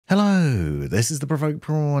Hello, this is the Provoked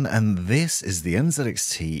Prawn, and this is the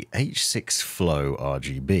NZXT H6 Flow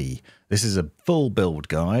RGB. This is a full build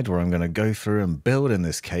guide where I'm going to go through and build in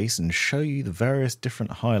this case and show you the various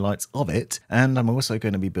different highlights of it. And I'm also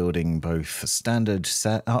going to be building both standard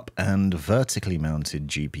setup and vertically mounted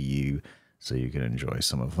GPU, so you can enjoy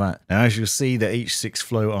some of that. Now, as you'll see, the H6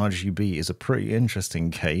 Flow RGB is a pretty interesting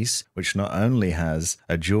case, which not only has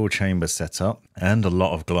a dual chamber setup and a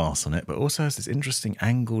lot of glass on it, but also has this interesting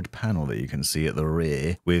angled panel that you can see at the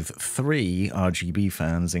rear with 3 RGB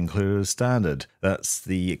fans included as standard. That's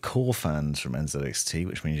the core fans from NZXT,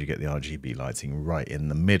 which means you get the RGB lighting right in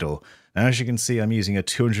the middle. Now, as you can see, I'm using a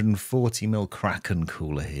 240mm Kraken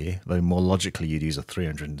cooler here, though more logically you'd use a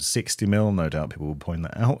 360mm. No doubt people will point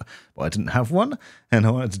that out, but I didn't have one, and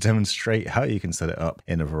I wanted to demonstrate how you can set it up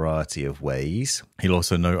in a variety of ways. You'll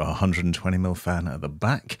also note a 120mm fan at the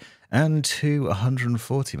back, and 2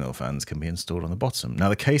 140mm fans can be installed on the bottom. Now,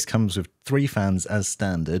 the case comes with 3 fans as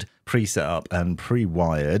standard, pre-set up and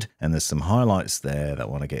pre-wired, and there's some highlights there that I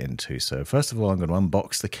want to get into. So first of all, I'm going to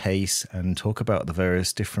unbox the case and talk about the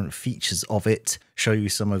various different features of it, show you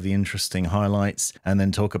some of the interesting highlights, and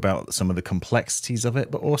then talk about some of the complexities of it,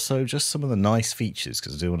 but also just some of the nice features,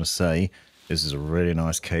 because I do want to say this is a really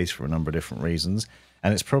nice case for a number of different reasons.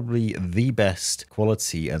 And it's probably the best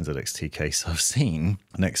quality NZXT case I've seen,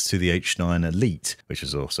 next to the H9 Elite, which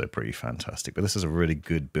is also pretty fantastic. But this is a really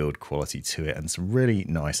good build quality to it and some really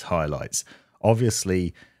nice highlights.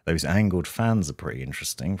 Obviously, those angled fans are pretty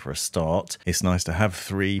interesting for a start. It's nice to have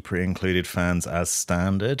 3 pre-included fans as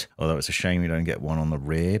standard, although it's a shame you don't get one on the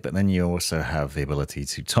rear. But then you also have the ability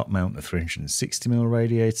to top mount the 360mm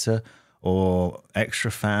radiator, or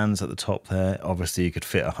extra fans at the top there. Obviously, you could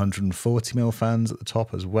fit 140mm fans at the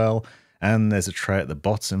top as well. And there's a tray at the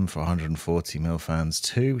bottom for 140mm fans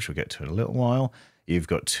too, which we'll get to in a little while. You've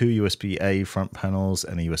got 2 USB-A front panels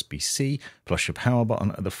and a USB-C, plus your power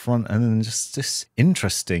button at the front, and then just this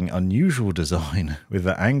interesting, unusual design with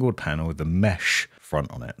the angled panel with the mesh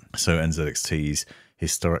front on it. So NZXT's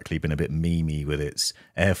historically been a bit memey with its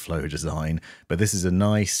airflow design, but this is a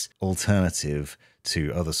nice alternative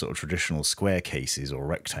to other sort of traditional square cases or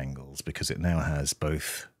rectangles, because it now has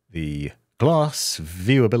both the glass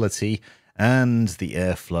viewability and the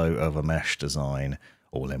airflow of a mesh design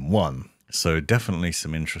all in one. So definitely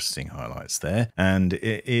some interesting highlights there. And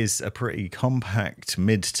it is a pretty compact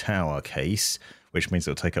mid-tower case, which means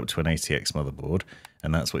it'll take up to an ATX motherboard.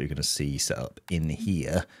 And that's what you're going to see set up in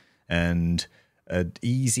here. And an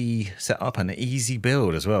easy setup and an easy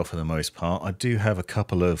build as well for the most part. I do have a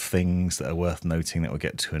couple of things that are worth noting that we'll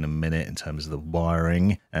get to in a minute in terms of the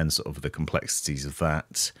wiring and sort of the complexities of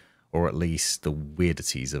that, or at least the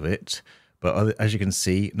weirdities of it. But as you can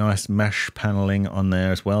see, nice mesh paneling on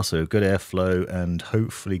there as well, so good airflow and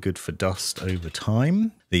hopefully good for dust over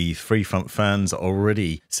time. The 3 front fans are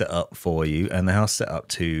already set up for you, and they are set up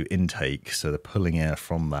to intake, so they're pulling air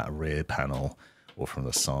from that rear panel or from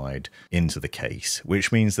the side into the case,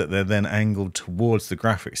 which means that they're then angled towards the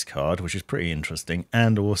graphics card, which is pretty interesting,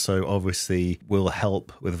 and also obviously will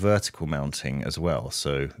help with vertical mounting as well,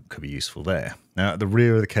 so could be useful there. Now, at the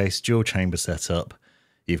rear of the case, dual chamber setup.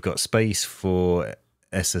 You've got space for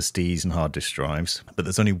SSDs and hard disk drives, but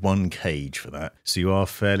there's only 1 cage for that, so you are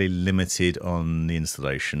fairly limited on the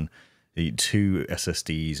installation. You need 2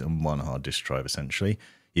 SSDs and 1 hard disk drive essentially.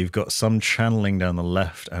 You've got some channeling down the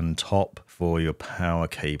left and top for your power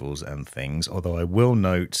cables and things, although I will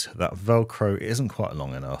note that Velcro isn't quite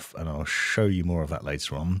long enough, and I'll show you more of that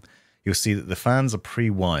later on. You'll see that the fans are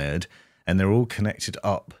pre-wired and they're all connected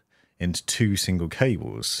up into 2 single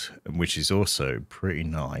cables, which is also pretty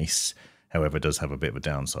nice. However, it does have a bit of a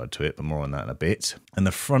downside to it, but more on that in a bit. And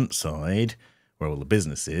the front side, where all the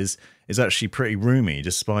business is actually pretty roomy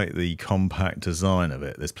despite the compact design of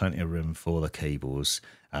it. There's plenty of room for the cables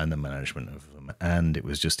and the management of them, and it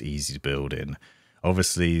was just easy to build in.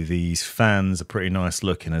 Obviously, these fans are pretty nice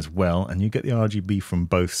looking as well, and you get the RGB from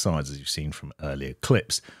both sides, as you've seen from earlier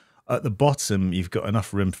clips. At the bottom, you've got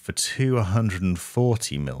enough room for 2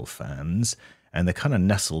 140mm fans, and they're kind of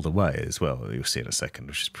nestled away as well, you'll see in a second,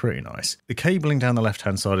 which is pretty nice. The cabling down the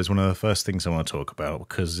left-hand side is one of the first things I want to talk about,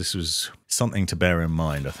 because this was something to bear in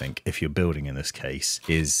mind, I think, if you're building in this case,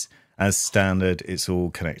 is as standard, it's all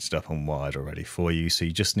connected up and wired already for you, so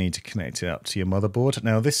you just need to connect it up to your motherboard.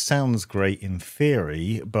 Now, this sounds great in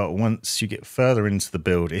theory, but once you get further into the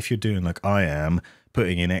build, if you're doing like I am,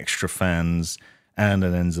 putting in extra fans and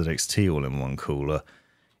an NZXT all-in-one cooler,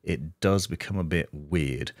 it does become a bit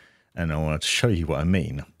weird. And I want to show you what I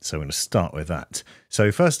mean. So I'm going to start with that.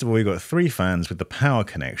 So first of all, we've got 3 fans with the power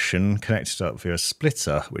connection connected up via a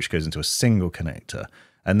splitter, which goes into a single connector.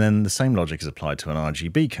 And then the same logic is applied to an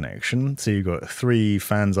RGB connection. So you've got 3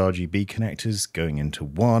 fans RGB connectors going into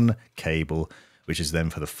one cable, which is then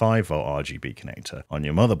for the 5-volt RGB connector on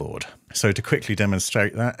your motherboard. So to quickly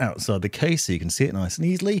demonstrate that outside the case so you can see it nice and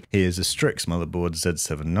easily, here's a Strix motherboard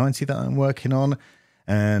Z790 that I'm working on.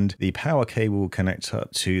 And the power cable will connect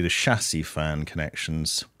up to the chassis fan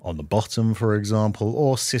connections on the bottom, for example,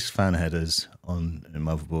 or sys fan headers on a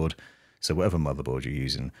motherboard. So whatever motherboard you're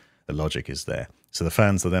using, the logic is there. So the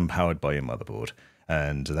fans are then powered by your motherboard,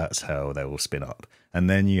 and that's how they will spin up. And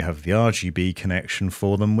then you have the RGB connection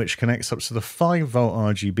for them, which connects up to the 5-volt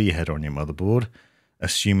RGB header on your motherboard,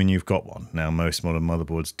 assuming you've got one. Now, most modern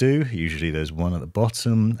motherboards do. Usually there's one at the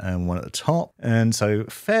bottom and one at the top. And so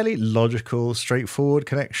fairly logical, straightforward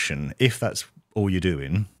connection. If that's all you're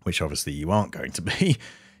doing, which obviously you aren't going to be,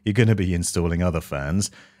 you're going to be installing other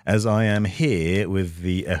fans, as I am here with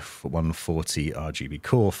the F140 RGB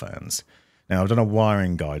core fans. Now, I've done a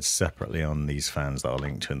wiring guide separately on these fans that I'll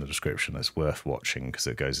link to in the description. That's worth watching because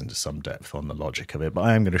it goes into some depth on the logic of it. But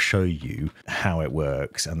I am going to show you how it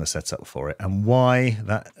works and the setup for it, and why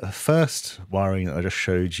that first wiring that I just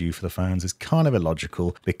showed you for the fans is kind of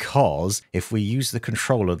illogical, because if we use the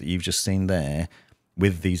controller that you've just seen there,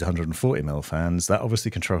 with these 140mm fans, that obviously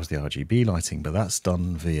controls the RGB lighting, but that's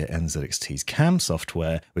done via NZXT's CAM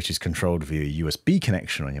software, which is controlled via a USB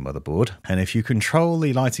connection on your motherboard. And if you control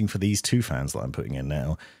the lighting for these 2 fans that I'm putting in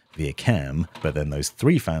now via CAM, but then those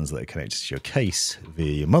 3 fans that are connected to your case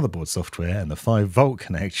via your motherboard software and the 5-volt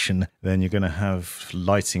connection, then you're going to have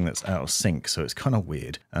lighting that's out of sync. So it's kind of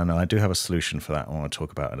weird. And I do have a solution for that I want to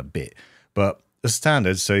talk about in a bit. But the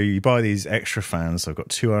standard, so you buy these extra fans. So I've got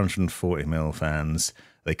 240mm fans.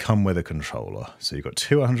 They come with a controller. So you've got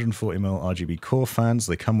 240mm RGB core fans.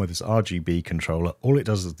 They come with this RGB controller. All it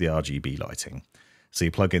does is the RGB lighting. So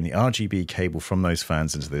you plug in the RGB cable from those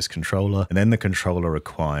fans into this controller, and then the controller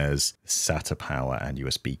requires SATA power and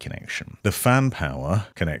USB connection. The fan power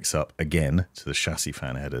connects up again to the chassis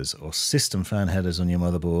fan headers or system fan headers on your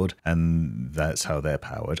motherboard, and that's how they're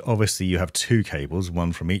powered. Obviously, you have 2 cables,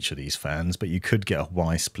 one from each of these fans, but you could get a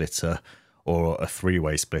Y splitter or a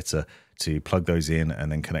 3-way splitter to plug those in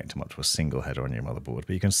and then connect them up to a single header on your motherboard.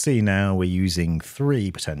 But you can see now we're using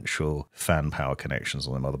 3 potential fan power connections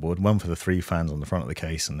on the motherboard, one for the 3 fans on the front of the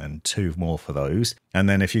case and then 2 more for those. And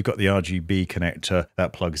then if you've got the RGB connector,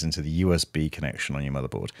 that plugs into the USB connection on your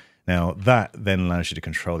motherboard. Now that then allows you to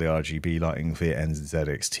control the RGB lighting via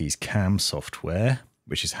NZXT's CAM software,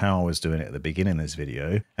 which is how I was doing it at the beginning of this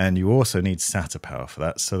video. And you also need SATA power for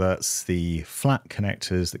that. So that's the flat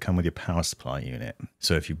connectors that come with your power supply unit.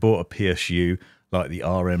 So if you bought a PSU like the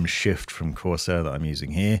RM Shift from Corsair that I'm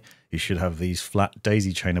using here, you should have these flat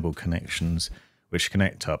daisy chainable connections which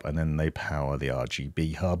connect up, and then they power the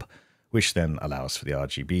RGB hub, which then allows for the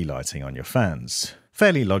RGB lighting on your fans.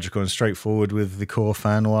 Fairly logical and straightforward with the core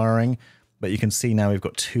fan wiring, but you can see now we've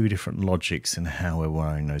got 2 different logics in how we're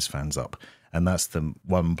wiring those fans up. And that's the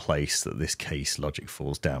one place that this case logic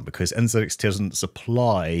falls down, because NZXT doesn't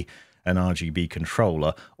supply an RGB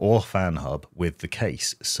controller or fan hub with the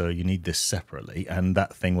case. So you need this separately, and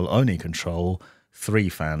that thing will only control 3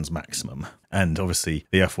 fans maximum. And obviously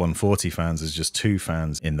the F140 fans is just 2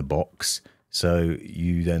 fans in the box. So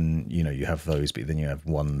you then, you have those, but then you have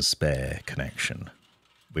 1 spare connection,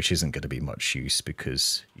 which isn't going to be much use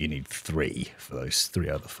because you need 3 for those 3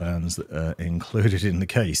 other fans that are included in the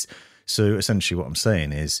case. So essentially what I'm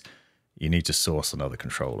saying is you need to source another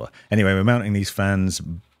controller. Anyway, we're mounting these fans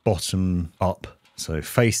bottom up, so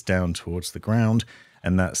face down towards the ground,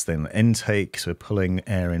 and that's then intake, so pulling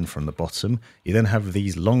air in from the bottom. You then have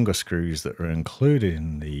these longer screws that are included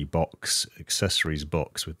in the box, accessories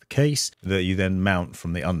box with the case, that you then mount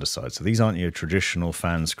from the underside. So these aren't your traditional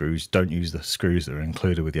fan screws. Don't use the screws that are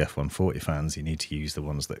included with the F140 fans. You need to use the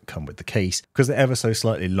ones that come with the case, because they're ever so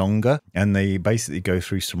slightly longer, and they basically go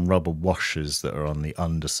through some rubber washers that are on the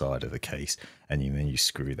underside of the case, and then you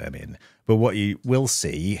screw them in. But what you will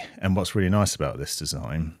see, and what's really nice about this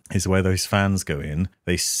design, is where those fans go in,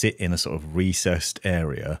 they sit in a sort of recessed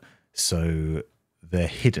area, so they're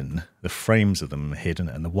hidden. The frames of them are hidden,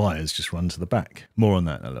 and the wires just run to the back. More on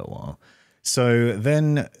that in a little while. So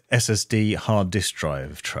then SSD hard disk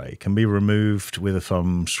drive tray can be removed with a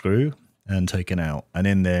thumb screw and taken out. And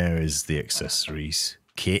in there is the accessories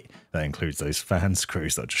kit that includes those fan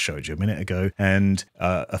screws that I just showed you a minute ago, and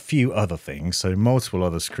a few other things. So multiple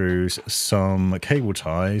other screws, some cable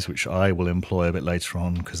ties, which I will employ a bit later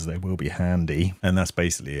on because they will be handy, and that's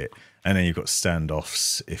basically it. And then you've got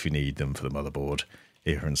standoffs if you need them for the motherboard,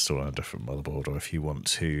 if you're installing a different motherboard, or if you want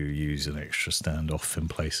to use an extra standoff in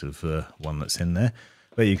place of the one that's in there.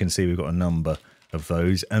 But you can see we've got a number of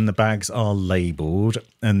those, and the bags are labeled,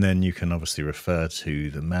 and then you can obviously refer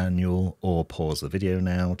to the manual or pause the video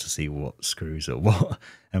now to see what screws are what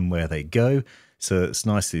and where they go. So it's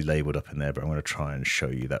nicely labeled up in there, but I'm going to try and show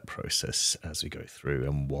you that process as we go through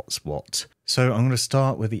and what's what. So I'm going to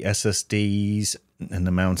start with the SSDs and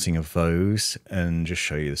the mounting of those and just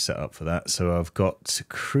show you the setup for that. So I've got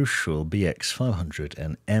Crucial BX500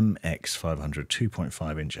 and MX500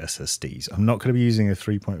 2.5-inch SSDs. I'm not going to be using a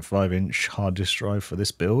 3.5-inch hard disk drive for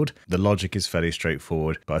this build. The logic is fairly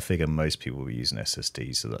straightforward, but I figure most people will be using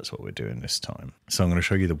SSDs, so that's what we're doing this time. So I'm going to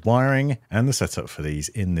show you the wiring and the setup for these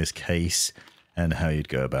in this case and how you'd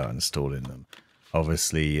go about installing them.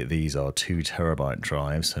 Obviously, these are 2 terabyte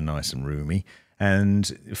drives, so nice and roomy,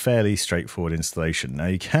 and fairly straightforward installation. Now,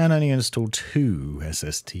 you can only install 2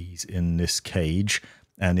 SSDs in this cage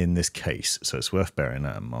and in this case, so it's worth bearing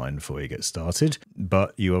that in mind before you get started.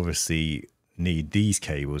 But you obviously need these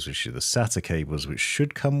cables, which are the SATA cables, which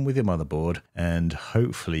should come with your motherboard, and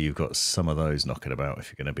hopefully you've got some of those knocking about if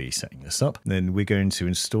you're going to be setting this up. Then we're going to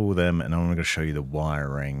install them, and I'm going to show you the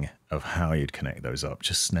wiring of how you'd connect those up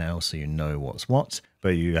just now so you know what's what. But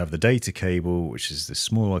you have the data cable, which is the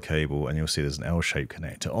smaller cable, and you'll see there's an L-shaped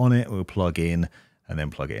connector on it. We'll plug in and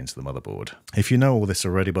then plug it into the motherboard. If you know all this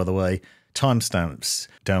already, by the way, timestamps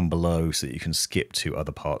down below so that you can skip to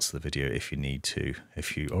other parts of the video if you need to.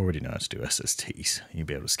 If you already know how to do SSDs, you'll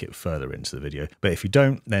be able to skip further into the video. But if you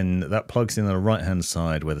don't, then that plugs in on the right hand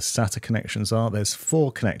side where the SATA connections are. There's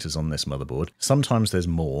 4 connectors on this motherboard. Sometimes there's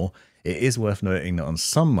more. It is worth noting that on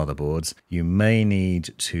some motherboards, you may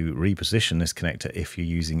need to reposition this connector if you're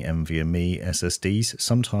using NVMe SSDs.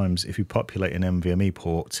 Sometimes if you populate an NVMe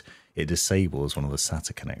port, it disables one of the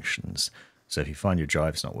SATA connections. So if you find your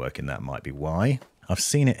drive's not working, that might be why. I've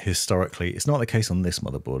seen it historically. It's not the case on this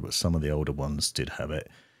motherboard, but some of the older ones did have it,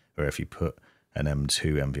 where if you put an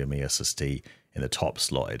M2 NVMe SSD in the top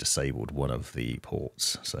slot, it disabled one of the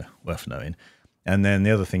ports. So worth knowing. And then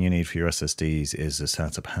the other thing you need for your SSDs is the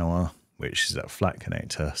SATA power, which is that flat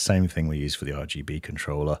connector. Same thing we use for the RGB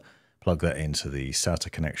controller. Plug that into the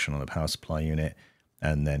SATA connection on the power supply unit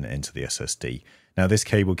and then into the SSD. Now this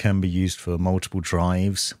cable can be used for multiple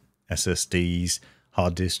drives, SSDs,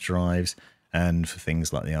 hard disk drives, and for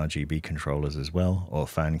things like the RGB controllers as well, or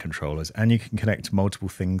fan controllers. And you can connect multiple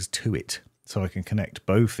things to it. So I can connect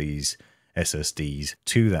both these SSDs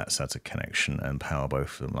to that SATA connection and power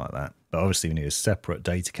both of them like that. But obviously we need a separate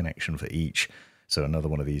data connection for each. So another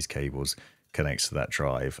one of these cables connects to that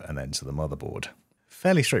drive and then to the motherboard.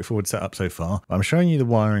 Fairly straightforward setup so far. I'm showing you the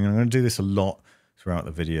wiring, and I'm going to do this a lot throughout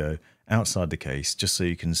the video outside the case, just so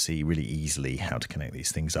you can see really easily how to connect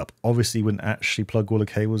these things up. Obviously you wouldn't actually plug all the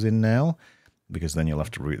cables in now, because then you'll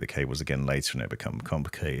have to route the cables again later and it become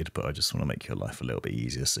complicated, but I just want to make your life a little bit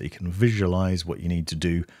easier so you can visualize what you need to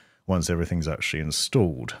do once everything's actually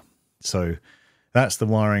installed. So that's the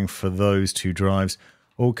wiring for those 2 drives,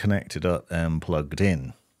 all connected up and plugged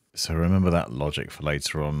in. So remember that logic for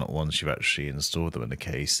later on once you've actually installed them in the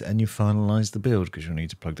case and you finalize the build, because you'll need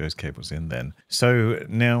to plug those cables in then. So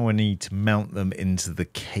now we need to mount them into the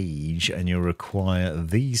cage, and you'll require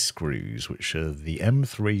these screws, which are the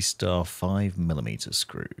M3 Star 5mm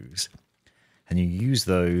screws. And you use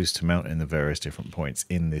those to mount in the various different points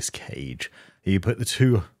in this cage. You put the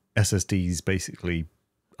 2 SSDs basically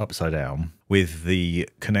upside down with the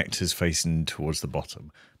connectors facing towards the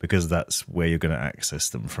bottom, because that's where you're going to access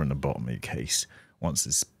them from the bottom of your case once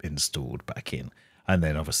it's installed back in. And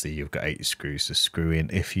then obviously you've got 8 screws to screw in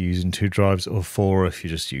if you're using 2 drives, or 4 if you're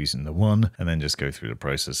just using the 1, and then just go through the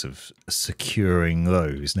process of securing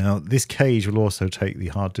those. Now this cage will also take the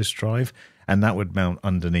hard disk drive, and that would mount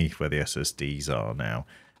underneath where the SSDs are. Now,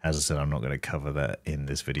 as I said, I'm not going to cover that in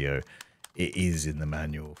this video. It is in the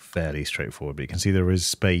manual, fairly straightforward, but you can see there is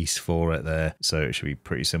space for it there, so it should be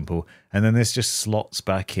pretty simple. And then this just slots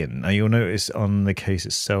back in. Now you'll notice on the case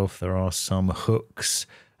itself there are some hooks,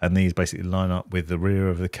 and these basically line up with the rear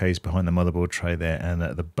of the case behind the motherboard tray there and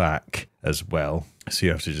at the back as well. So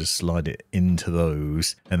you have to just slide it into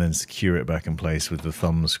those and then secure it back in place with the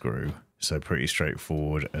thumb screw. So pretty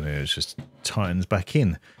straightforward, and it just tightens back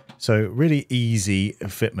in. So really easy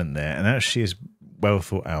fitment there, and actually is well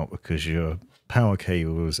thought out because your power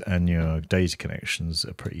cables and your data connections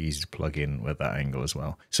are pretty easy to plug in with that angle as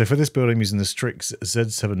well. So for this build, I'm using the Strix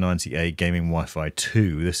Z790A Gaming Wi-Fi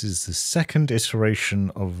 2. This is the 2nd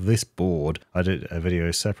iteration of this board. I did a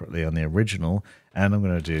video separately on the original, and I'm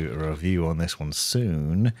going to do a review on this one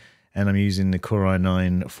soon. And I'm using the Core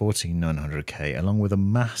i9 14900K along with a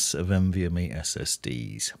mass of NVMe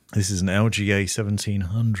SSDs. This is an LGA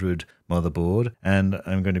 1700 motherboard, and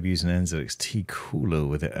I'm going to be using an NZXT cooler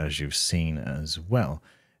with it, as you've seen as well.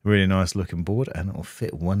 Really nice looking board, and it'll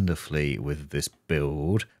fit wonderfully with this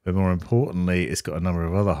build. But more importantly, it's got a number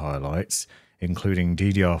of other highlights, including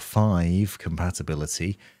DDR5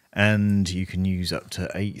 compatibility, and you can use up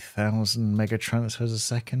to 8,000 mega transfers a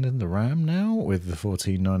second in the RAM now with the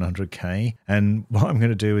 14900K. And what I'm going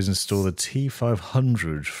to do is install the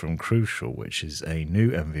T500 from Crucial, which is a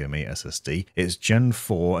new NVMe SSD. It's Gen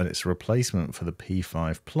 4 and it's a replacement for the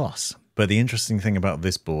P5 Plus. But the interesting thing about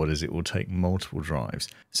this board is it will take multiple drives.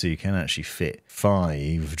 So you can actually fit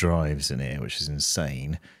 5 drives in here, which is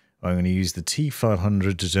insane. I'm going to use the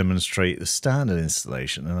T500 to demonstrate the standard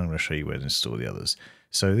installation, and I'm going to show you where to install the others.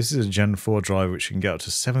 So this is a Gen 4 drive which can get up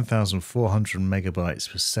to 7,400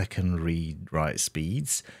 megabytes per second read-write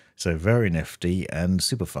speeds. So very nifty and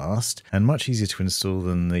super fast, and much easier to install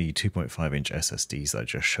than the 2.5-inch SSDs I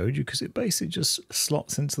just showed you, because it basically just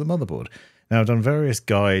slots into the motherboard. Now, I've done various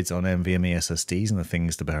guides on NVMe SSDs and the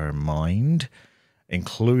things to bear in mind,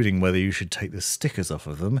 including whether you should take the stickers off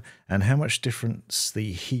of them and how much difference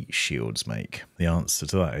the heat shields make. The answer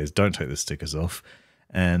to that is don't take the stickers off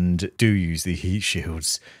and do use the heat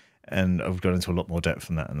shields. And I've gone into a lot more depth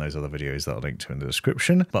on that in those other videos that I'll link to in the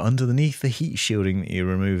description. But underneath the heat shielding that you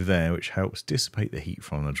remove there, which helps dissipate the heat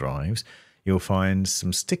from the drives, you'll find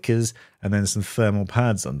some stickers and then some thermal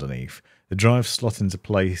pads underneath. The drives slot into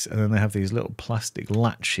place, and then they have these little plastic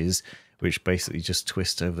latches which basically just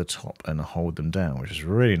twist over the top and hold them down, which is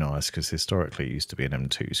really nice because historically it used to be an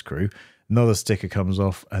M2 screw. Another sticker comes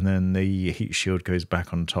off and then the heat shield goes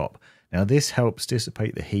back on top. Now this helps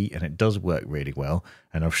dissipate the heat and it does work really well,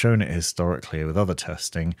 and I've shown it historically with other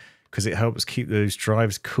testing because it helps keep those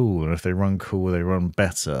drives cool, and if they run cool they run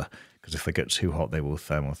better, because if they get too hot they will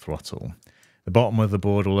thermal throttle. The bottom of the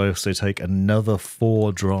board will also take another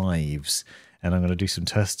 4 drives, and I'm going to do some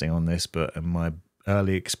testing on this, but in my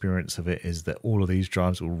early experience of it is that all of these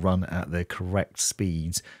drives will run at their correct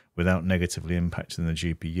speeds without negatively impacting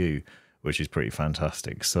the GPU, which is pretty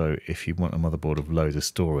fantastic. So if you want a motherboard with loads of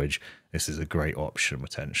storage, this is a great option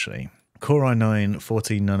potentially. Core i9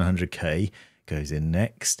 14900K goes in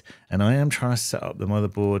next, and I am trying to set up the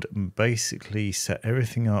motherboard and basically set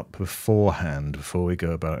everything up beforehand before we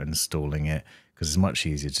go about installing it, because it's much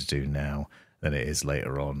easier to do now than it is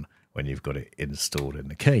later on when you've got it installed in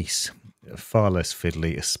the case. Far less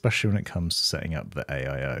fiddly, especially when it comes to setting up the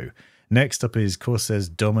AIO. Next up is Corsair's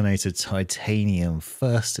Dominator Titanium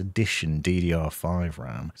First Edition DDR5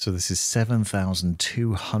 RAM. So this is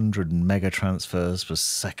 7,200 mega transfers per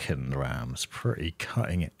second RAM. It's pretty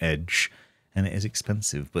cutting edge, and it is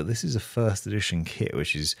expensive, but this is a first edition kit,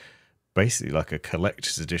 which is basically like a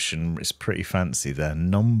collector's edition. It's pretty fancy. They're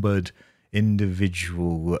numbered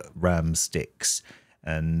individual RAM sticks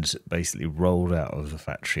and basically rolled out of the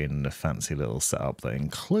factory in a fancy little setup that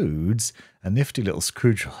includes a nifty little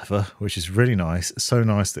screwdriver, which is really nice. So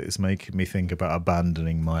nice that it's making me think about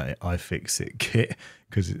abandoning my iFixit kit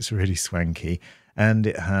because it's really swanky. And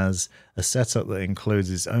it has a setup that includes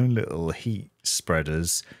its own little heat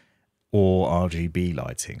spreaders or RGB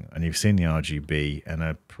lighting. And you've seen the RGB, and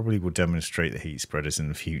I probably will demonstrate the heat spreaders in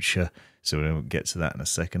the future, so we'll get to that in a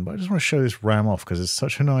second. But I just want to show this RAM off because it's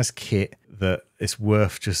such a nice kit that it's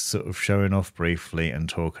worth just sort of showing off briefly and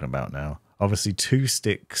talking about now. Obviously 2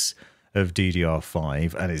 sticks of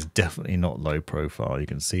DDR5, and it's definitely not low profile. You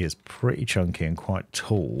can see it's pretty chunky and quite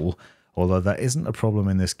tall, although that isn't a problem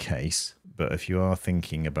in this case. But if you are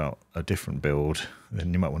thinking about a different build,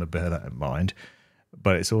 then you might want to bear that in mind.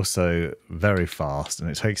 But it's also very fast, and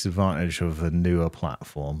it takes advantage of the newer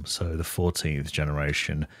platform, so the 14th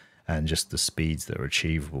generation, and just the speeds that are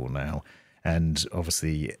achievable now. And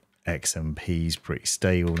obviously XMP is pretty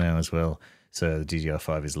stable now as well, so the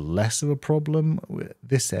DDR5 is less of a problem with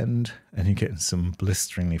this end, and you're getting some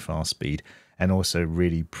blisteringly fast speed and also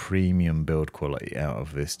really premium build quality out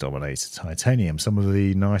of this Dominator Titanium. Some of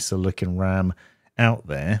the nicer looking RAM out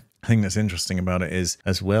there. The thing that's interesting about it is,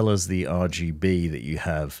 as well as the RGB that you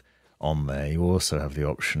have on there, you also have the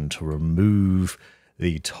option to remove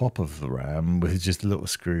the top of the RAM with just little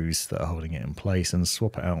screws that are holding it in place and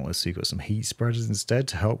swap it out, so you've got some heat spreaders instead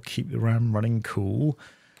to help keep the RAM running cool.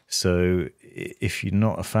 So if you're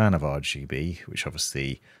not a fan of RGB, which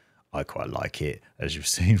obviously I quite like it, as you've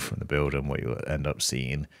seen from the build and what you'll end up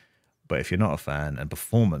seeing, but if you're not a fan and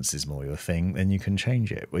performance is more your thing, then you can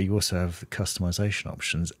change it. Where you also have the customization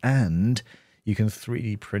options, and you can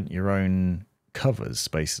 3D print your own covers,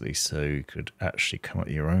 basically. So you could actually come up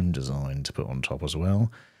with your own design to put on top as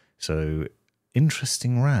well. So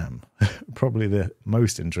interesting RAM. Probably the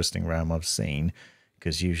most interesting RAM I've seen,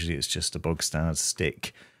 because usually it's just a bog standard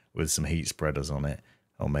stick with some heat spreaders on it.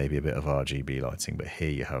 or maybe a bit of RGB lighting, but here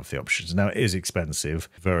you have the options. Now it is expensive,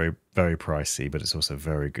 very, very pricey, but it's also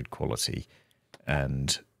very good quality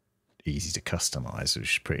and easy to customize,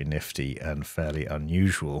 which is pretty nifty and fairly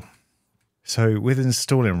unusual. So with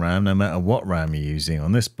installing RAM, no matter what RAM you're using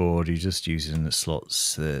on this board, you're just using the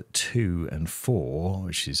slots 2 and 4,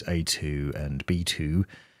 which is A2 and B2,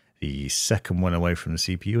 the second one away from the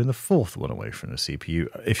CPU and the fourth one away from the CPU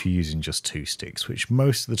if you're using just 2 sticks, which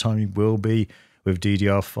most of the time you will be. With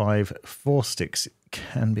DDR5, 4 sticks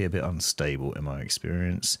can be a bit unstable in my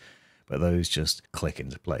experience, but those just click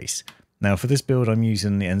into place. Now for this build, I'm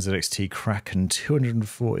using the NZXT Kraken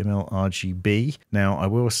 240mm RGB. Now I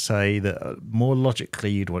will say that more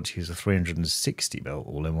logically, you'd want to use a 360mm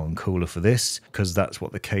all-in-one cooler for this, because that's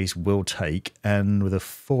what the case will take. And with a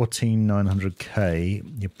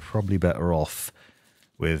 14900K, you're probably better off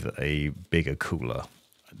with a bigger cooler.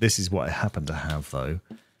 This is what I happen to have though,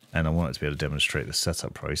 and I wanted to be able to demonstrate the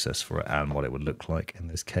setup process for it and what it would look like in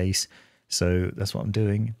this case. So that's what I'm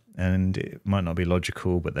doing, and it might not be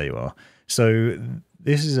logical, but there you are. So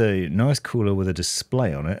this is a nice cooler with a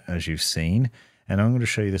display on it, as you've seen, and I'm going to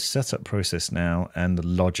show you the setup process now and the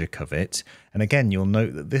logic of it. And again, you'll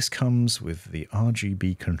note that this comes with the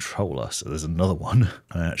RGB controller, so there's another one.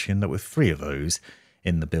 I actually end up with 3 of those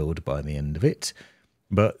in the build by the end of it.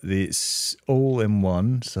 But it's all in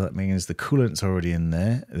one, so that means the coolant's already in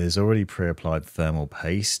there. There's already pre-applied thermal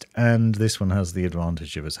paste, and this one has the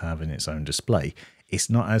advantage of us having its own display. It's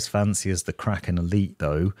not as fancy as the Kraken Elite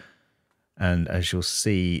though, and as you'll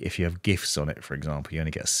see, if you have GIFs on it, for example, you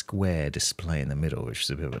only get a square display in the middle, which is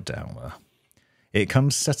a bit of a downer. It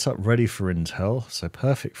comes set up ready for Intel, so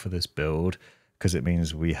perfect for this build, because it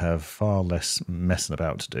means we have far less messing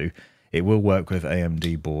about to do. It will work with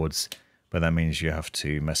AMD boards, but that means you have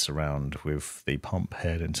to mess around with the pump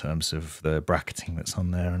head in terms of the bracketing that's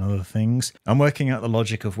on there and other things. I'm working out the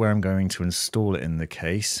logic of where I'm going to install it in the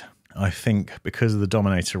case. I think because of the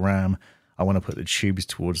Dominator RAM, I want to put the tubes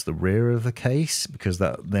towards the rear of the case, because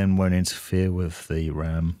that then won't interfere with the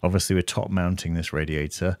RAM. Obviously, we're top mounting this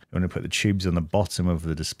radiator. I want to put the tubes on the bottom of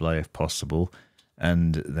the display if possible,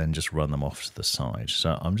 and then just run them off to the side.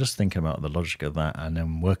 So I'm just thinking about the logic of that and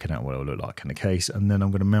then working out what it will look like in the case, and then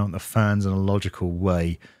I'm going to mount the fans in a logical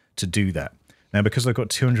way to do that. Now, because I've got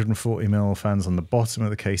 240mm fans on the bottom of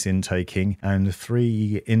the case intaking and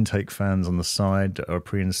 3 intake fans on the side that are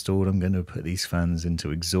pre-installed, I'm going to put these fans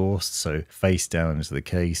into exhaust, so face down into the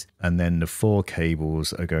case, and then the 4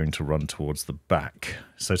 cables are going to run towards the back.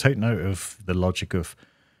 So take note of the logic of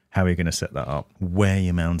how you're going to set that up, where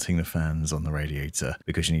you're mounting the fans on the radiator,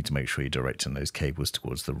 because you need to make sure you're directing those cables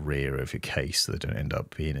towards the rear of your case so they don't end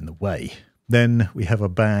up being in the way. Then we have a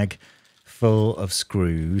bag full of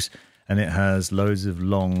screws, and it has loads of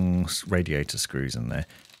long radiator screws in there.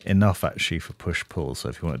 Enough actually for push-pull, so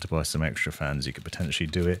if you wanted to buy some extra fans, you could potentially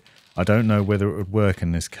do it. I don't know whether it would work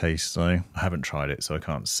in this case, though. I haven't tried it, so I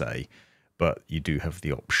can't say. But you do have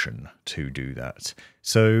the option to do that.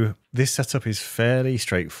 So this setup is fairly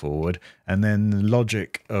straightforward, and then the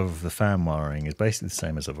logic of the fan wiring is basically the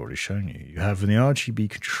same as I've already shown you. You have the RGB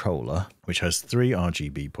controller, which has 3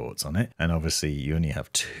 RGB ports on it, and obviously you only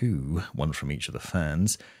have 2, one from each of the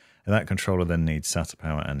fans, and that controller then needs SATA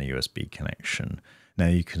power and a USB connection. Now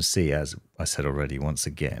you can see, as I said already once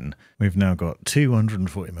again, we've now got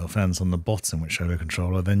 240mm fans on the bottom which show the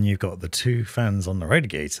controller, then you've got the 2 fans on the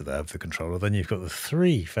radiator that have the controller, then you've got the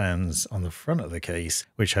 3 fans on the front of the case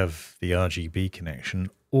which have the RGB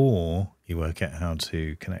connection, or you work out how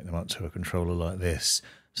to connect them up to a controller like this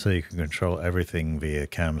so you can control everything via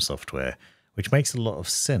CAM software, which makes a lot of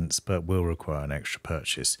sense but will require an extra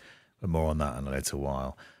purchase, but more on that in a little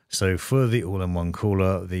while. So for the all-in-one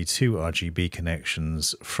cooler, the 2 RGB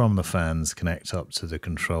connections from the fans connect up to the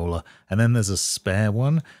controller, and then there's a spare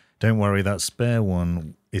one. Don't worry, that spare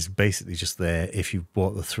one is basically just there if you've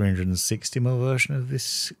bought the 360mm version of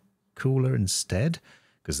this cooler instead,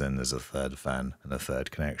 because then there's a 3rd fan and a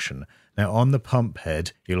 3rd connection. Now on the pump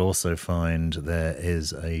head, you'll also find there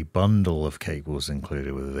is a bundle of cables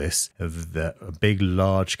included with this. A big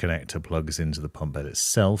large connector plugs into the pump head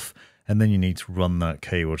itself, and then you need to run that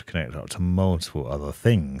cable to connect up to multiple other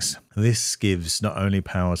things. This gives not only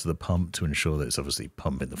power to the pump to ensure that it's obviously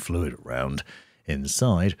pumping the fluid around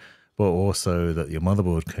inside, but also that your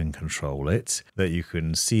motherboard can control it, that you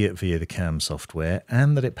can see it via the CAM software,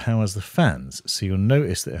 and that it powers the fans. So you'll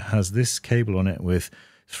notice that it has this cable on it with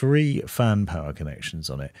 3 fan power connections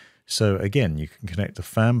on it. So again, you can connect the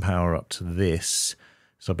fan power up to this.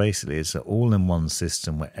 So basically it's an all-in-one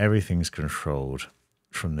system where everything's controlled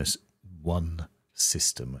from this one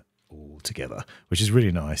system all together, which is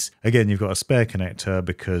really nice. Again, you've got a spare connector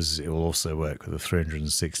because it will also work with a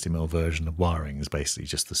 360mm version of wiring is basically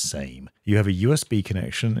just the same. You have a USB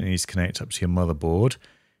connection and it needs to connect up to your motherboard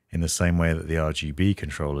in the same way that the RGB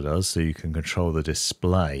controller does, so you can control the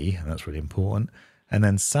display, and that's really important. And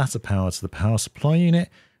then SATA power to the power supply unit,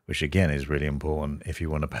 which again is really important if you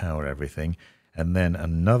want to power everything. And then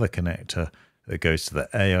another connector that goes to the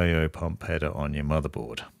AIO pump header on your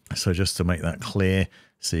motherboard. So just to make that clear,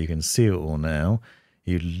 so you can see it all now,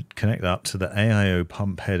 you connect up to the AIO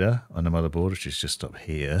pump header on the motherboard, which is just up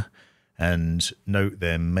here. And note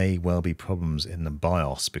there may well be problems in the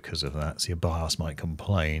BIOS because of that. So your BIOS might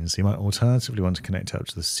complain. So you might alternatively want to connect up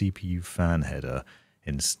to the CPU fan header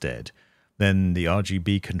instead. Then the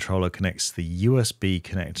RGB controller connects to the USB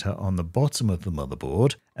connector on the bottom of the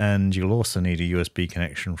motherboard, and you'll also need a USB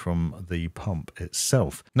connection from the pump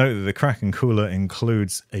itself. Note that the Kraken cooler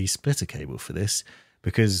includes a splitter cable for this,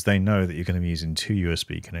 because they know that you're going to be using 2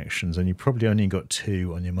 USB connections, and you probably only got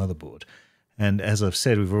 2 on your motherboard. And as I've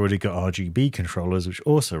said, we've already got RGB controllers, which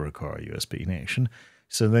also require a USB connection.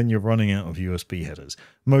 So then you're running out of USB headers.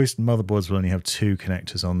 Most motherboards will only have 2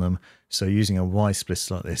 connectors on them, so using a Y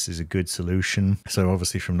splitter like this is a good solution. So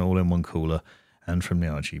obviously from the all-in-one cooler and from the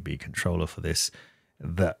RGB controller for this,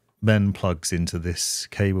 that then plugs into this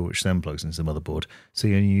cable, which then plugs into the motherboard. So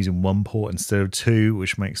you're only using 1 port instead of 2,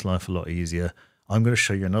 which makes life a lot easier. I'm going to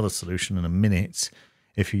show you another solution in a minute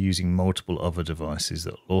if you're using multiple other devices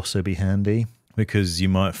that will also be handy, because you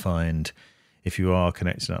might find if you are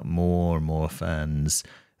connecting up more and more fans,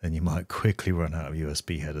 then you might quickly run out of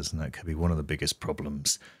USB headers, and that could be one of the biggest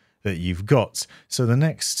problems that you've got. So the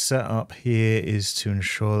next setup here is to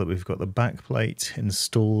ensure that we've got the backplate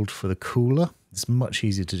installed for the cooler. It's much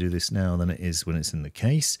easier to do this now than it is when it's in the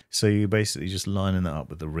case. So you're basically just lining that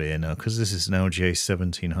up with the rear. Now, because this is an LGA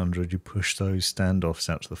 1700, you push those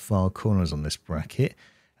standoffs out to the far corners on this bracket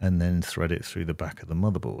and then thread it through the back of the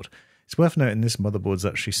motherboard. It's worth noting this motherboard's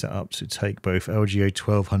actually set up to take both LGA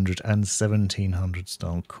 1200 and 1700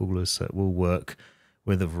 style coolers, so it will work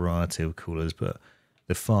with a variety of coolers, but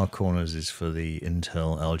the far corners is for the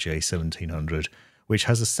Intel LGA 1700, which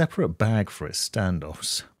has a separate bag for its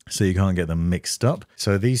standoffs, so you can't get them mixed up.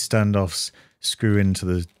 So these standoffs screw into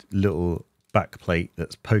the little back plate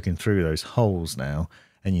that's poking through those holes now,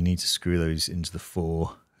 and you need to screw those into the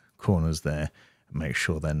 4 corners there. Make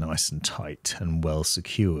sure they're nice and tight and well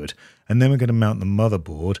secured. And then we're going to mount the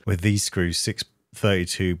motherboard with these screws,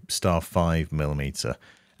 632*5mm,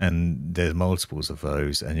 and there's multiples of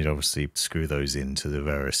those, and you'd obviously screw those into the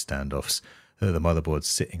various standoffs that the motherboard's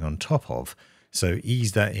sitting on top of. So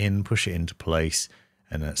ease that in, push it into place,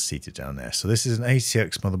 and that's seated down there. So this is an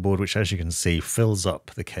ATX motherboard, which, as you can see, fills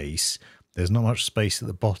up the case. There's not much space at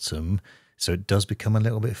the bottom, so it does become a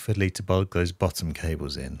little bit fiddly to plug those bottom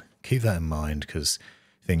cables in. Keep that in mind, because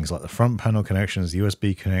things like the front panel connections,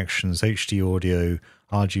 USB connections, HD audio,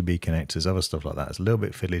 RGB connectors, other stuff like that is a little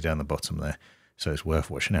bit fiddly down the bottom there, so it's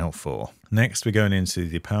worth watching out for. Next, we're going into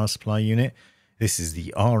the power supply unit. This is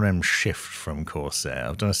the RM Shift from Corsair.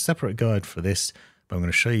 I've done a separate guide for this, but I'm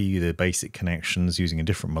going to show you the basic connections using a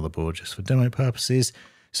different motherboard just for demo purposes.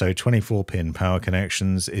 So 24-pin power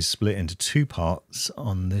connections is split into 2 parts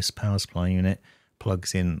on this power supply unit.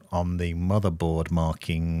 Plugs in on the motherboard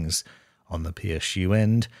markings on the PSU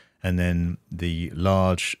end, and then the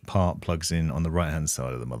large part plugs in on the right hand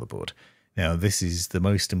side of the motherboard. Now, this is the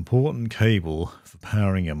most important cable for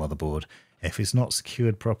powering your motherboard. If it's not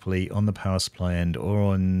secured properly on the power supply end or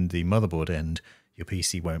on the motherboard end, your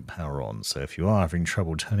PC won't power on. So if you are having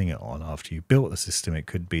trouble turning it on after you built the system, it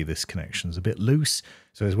could be this connection's a bit loose.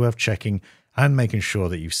 So it's worth checking and making sure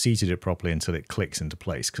that you've seated it properly until it clicks into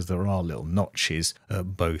place, because there are little notches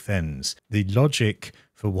at both ends. The logic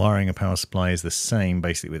for wiring a power supply is the same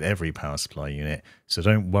basically with every power supply unit, so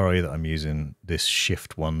don't worry that I'm using this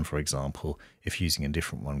shift one, for example, if using a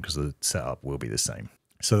different one, because the setup will be the same.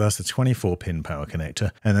 So that's the 24-pin power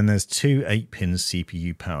connector, and then there's 2 8-pin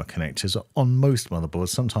CPU power connectors on most motherboards.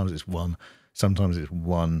 Sometimes it's 1, sometimes it's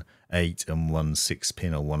 1 8 and 1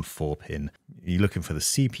 6-pin or 1 4-pin. You're looking for the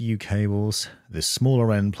CPU cables. The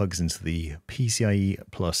smaller end plugs into the PCIe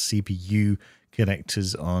plus CPU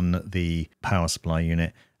connectors on the power supply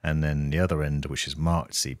unit, and then the other end, which is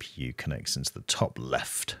marked CPU, connects into the top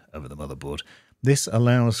left of the motherboard. This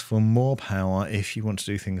allows for more power if you want to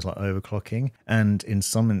do things like overclocking, and in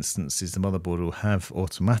some instances the motherboard will have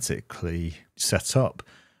automatically set up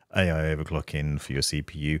AI overclocking for your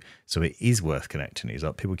CPU, so it is worth connecting these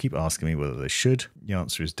up. People keep asking me whether they should. The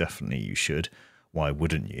answer is definitely you should. Why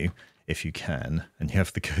wouldn't you? If you can, and you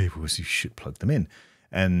have the cables, you should plug them in,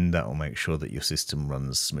 and that will make sure that your system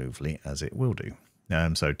runs smoothly, as it will do.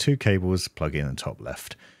 So 2 cables plug in the top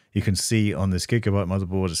left. You can see on this Gigabyte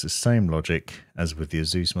motherboard, it's the same logic as with the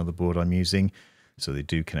Asus motherboard I'm using. So they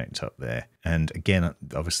do connect up there. And again,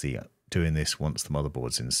 obviously doing this once the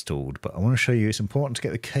motherboard's installed, but I want to show you it's important to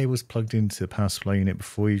get the cables plugged into the power supply unit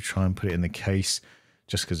before you try and put it in the case,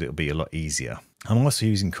 just because it'll be a lot easier. I'm also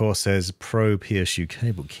using Corsair's Pro PSU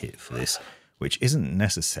cable kit for this, which isn't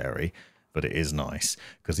necessary, but it is nice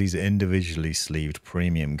because these are individually sleeved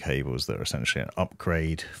premium cables that are essentially an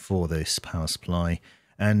upgrade for this power supply.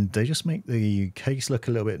 And they just make the case look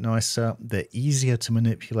a little bit nicer. They're easier to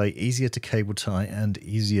manipulate, easier to cable tie, and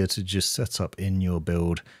easier to just set up in your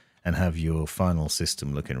build and have your final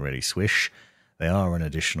system looking really swish. They are an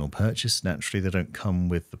additional purchase. Naturally, they don't come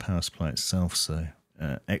with the power supply itself, so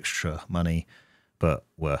extra money, but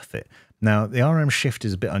worth it. Now, the RM shift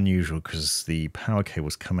is a bit unusual because the power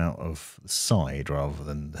cables come out of the side rather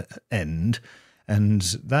than the end, and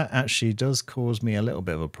that actually does cause me a little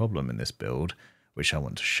bit of a problem in this build, which I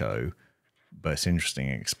want to show, but it's an interesting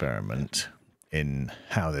experiment in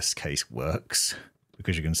how this case works,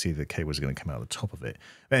 because you can see the cable is going to come out the top of it.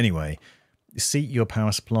 But anyway, seat your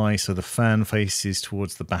power supply so the fan faces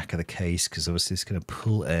towards the back of the case, because obviously it's going to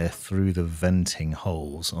pull air through the venting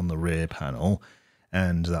holes on the rear panel,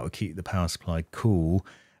 and that will keep the power supply cool.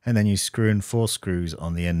 And then you screw in 4 screws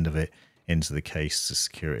on the end of it into the case to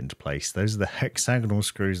secure it into place. Those are the hexagonal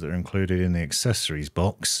screws that are included in the accessories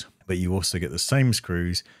box, but you also get the same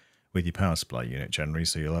screws with your power supply unit generally,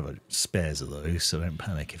 so you'll have spares of those, so don't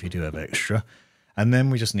panic if you do have extra. And then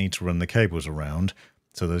we just need to run the cables around,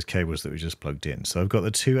 so those cables that we just plugged in. So I've got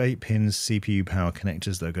the 2 8-pin CPU power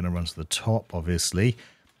connectors that are going to run to the top, obviously.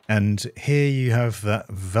 And here you have that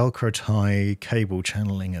Velcro tie cable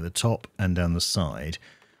channeling at the top and down the side.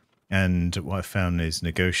 And what I found is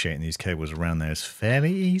negotiating these cables around there is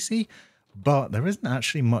fairly easy, but there isn't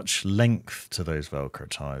actually much length to those Velcro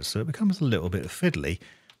ties, so it becomes a little bit fiddly.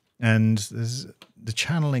 And the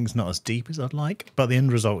channeling's not as deep as I'd like, but the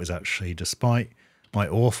end result is actually, despite my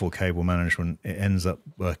awful cable management, it ends up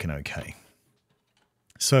working okay.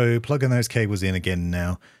 So plugging those cables in again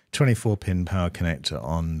now, 24-pin power connector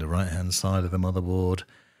on the right-hand side of the motherboard,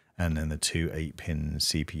 and then the 2 8-pin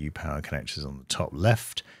CPU power connectors on the top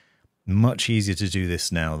left. Much easier to do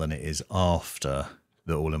this now than it is after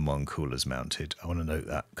the all-in-one cooler's mounted. I want to note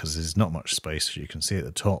that because there's not much space, as you can see at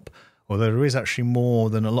the top, although there is actually more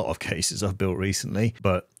than a lot of cases I've built recently,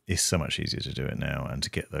 but it's so much easier to do it now and to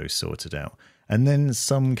get those sorted out. And then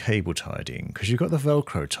some cable tidying, because you've got the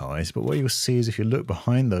Velcro ties, but what you'll see is if you look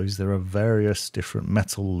behind those, there are various different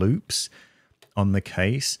metal loops on the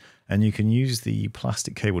case, and you can use the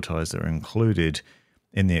plastic cable ties that are included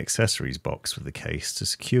in the accessories box with the case to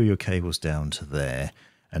secure your cables down to there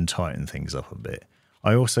and tighten things up a bit.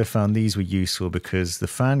 I also found these were useful because the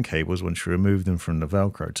fan cables, once you remove them from the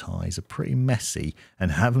Velcro ties, are pretty messy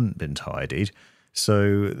and haven't been tidied.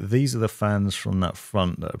 So these are the fans from that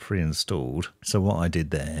front that are pre-installed. So what I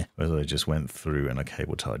did there was I just went through and I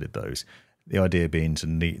cable tidied those. The idea being to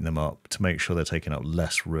neaten them up, to make sure they're taking up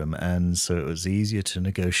less room, and so it was easier to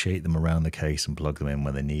negotiate them around the case and plug them in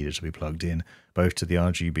when they needed to be plugged in, both to the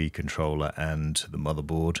RGB controller and to the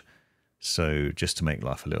motherboard. So just to make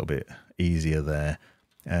life a little bit easier there.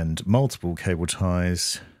 And multiple cable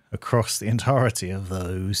ties across the entirety of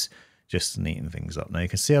those, just to neaten things up. Now you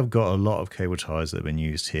can see I've got a lot of cable ties that have been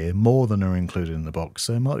used here, more than are included in the box,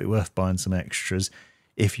 so it might be worth buying some extras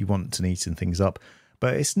if you want to neaten things up,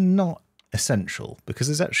 but it's not essential because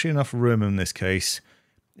there's actually enough room in this case,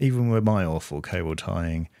 even with my awful cable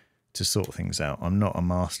tying, to sort things out. I'm not a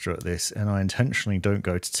master at this, and I intentionally don't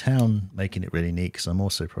go to town making it really neat because I'm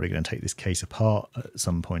also probably going to take this case apart at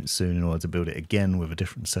some point soon in order to build it again with a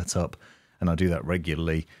different setup, and I do that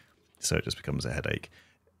regularly, so it just becomes a headache.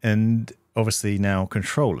 And obviously now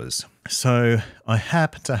controllers. So I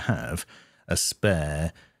happen to have a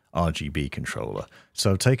spare RGB controller. So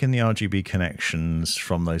I've taken the RGB connections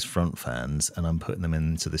from those front fans and I'm putting them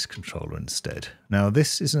into this controller instead. Now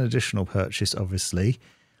this is an additional purchase, obviously.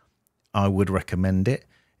 I would recommend it.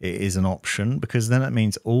 It is an option because then it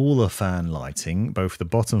means all the fan lighting, both the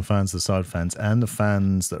bottom fans, the side fans, and the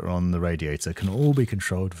fans that are on the radiator can all be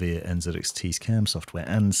controlled via NZXT's CAM software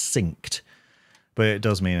and synced. But it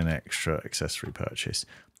does mean an extra accessory purchase.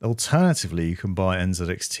 Alternatively, you can buy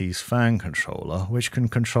NZXT's fan controller, which can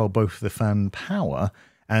control both the fan power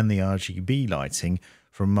and the RGB lighting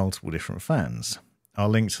from multiple different fans. I'll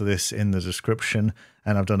link to this in the description,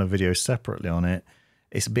 and I've done a video separately on it.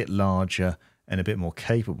 It's a bit larger and a bit more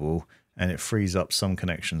capable, and it frees up some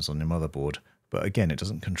connections on your motherboard. But again, it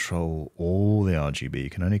doesn't control all the RGB. You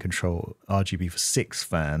can only control RGB for 6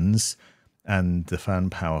 fans, and the fan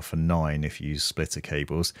power for 9 if you use splitter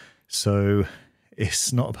cables. So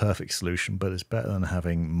it's not a perfect solution, but it's better than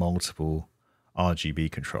having multiple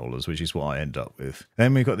RGB controllers, which is what I end up with.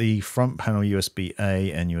 Then we've got the front panel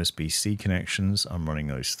USB-A and USB-C connections. I'm running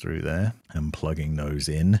those through there and plugging those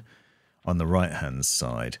in on the right hand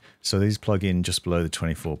side. So these plug in just below the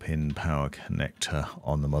 24-pin power connector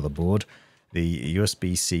on the motherboard. The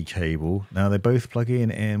USB-C cable, now they both plug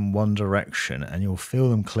in one direction, and you'll feel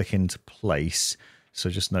them click into place. So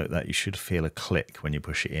just note that you should feel a click when you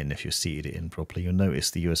push it in. If you're seated it in properly, you'll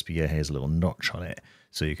notice the USB-A has a little notch on it,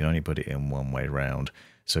 so you can only put it in one way round.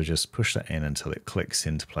 So just push that in until it clicks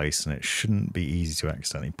into place, and it shouldn't be easy to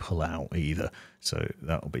accidentally pull out either. So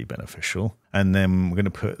that will be beneficial. And then we're going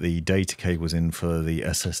to put the data cables in for the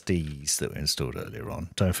SSDs that we installed earlier on.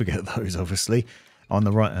 Don't forget those, obviously, on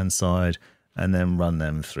the right hand side, and then run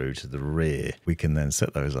them through to the rear. We can then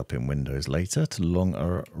set those up in Windows later to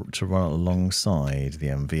run alongside the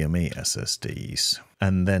NVMe SSDs.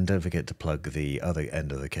 And then don't forget to plug the other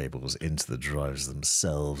end of the cables into the drives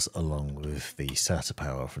themselves, along with the SATA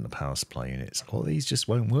power from the power supply units, or these just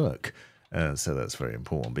won't work. So that's very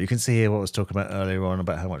important. But you can see here what I was talking about earlier on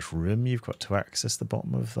about how much room you've got to access the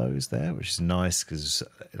bottom of those there, which is nice because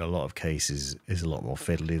in a lot of cases it's a lot more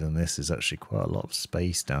fiddly than this. There's actually quite a lot of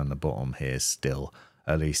space down the bottom here still,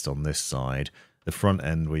 at least on this side. The front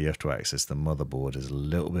end where you have to access the motherboard is a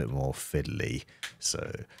little bit more fiddly.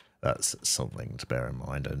 So that's something to bear in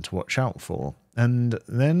mind and to watch out for. And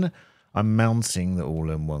then I'm mounting the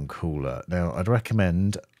all-in-one cooler. Now I'd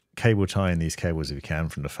recommend cable tying these cables if you can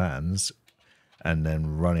from the fans, and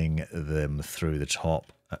then running them through the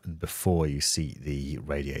top before you seat the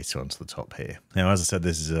radiator onto the top here. Now, as I said,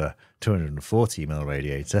 this is a 240mm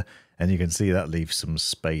radiator, and you can see that leaves some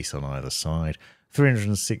space on either side.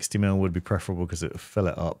 360mm would be preferable because it will fill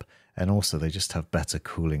it up, and also they just have better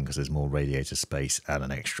cooling because there's more radiator space and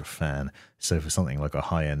an extra fan. So for something like a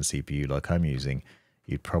high-end CPU like I'm using,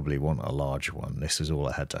 you'd probably want a larger one. This is all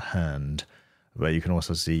I had to hand. But you can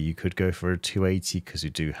also see you could go for a 280 because you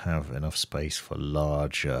do have enough space for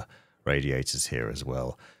larger radiators here as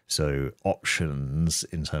well. So options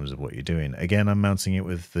in terms of what you're doing. Again, I'm mounting it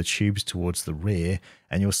with the tubes towards the rear,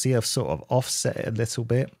 and you'll see I've sort of offset it a little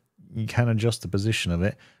bit. You can adjust the position of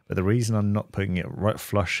it, but the reason I'm not putting it right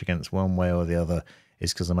flush against one way or the other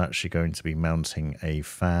is because I'm actually going to be mounting a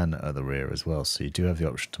fan at the rear as well. So you do have the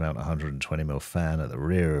option to mount a 120mm fan at the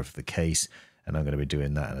rear of the case, and I'm going to be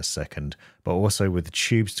doing that in a second. But also with the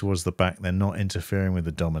tubes towards the back, they're not interfering with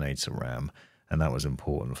the Dominator RAM, and that was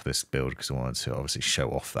important for this build because I wanted to obviously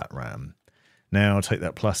show off that RAM. Now I'll take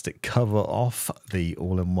that plastic cover off the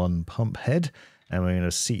all-in-one pump head, and we're going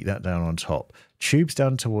to seat that down on top. Tubes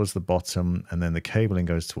down towards the bottom, and then the cabling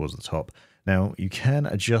goes towards the top. Now you can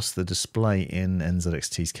adjust the display in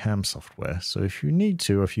NZXT's CAM software, so if you need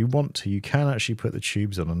to, or if you want to, you can actually put the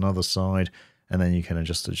tubes on another side, and then you can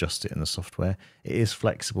just adjust it in the software. It is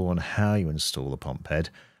flexible on how you install the pump head,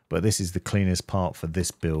 but this is the cleanest part for this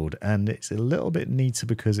build, and it's a little bit neater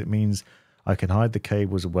because it means I can hide the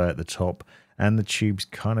cables away at the top, and the tubes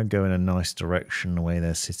kind of go in a nice direction the way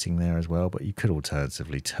they're sitting there as well. But you could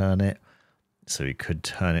alternatively turn it, so you could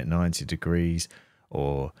turn it 90 degrees,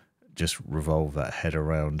 or just revolve that head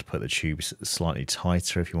around, put the tubes slightly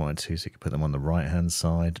tighter if you wanted to, so you could put them on the right hand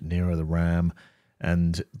side nearer the RAM.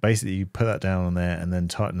 And basically you put that down on there and then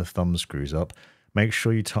tighten the thumb screws up. Make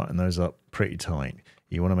sure you tighten those up pretty tight.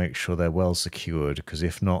 You want to make sure they're well secured, because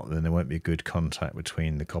if not, then there won't be good contact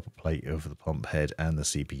between the copper plate of the pump head and the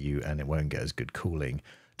CPU, and it won't get as good cooling.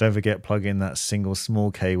 Don't forget, plug in that single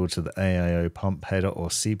small cable to the AIO pump header or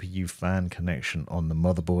CPU fan connection on the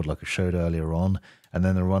motherboard like I showed earlier on, and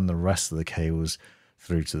then run the rest of the cables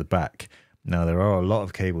through to the back. Now there are a lot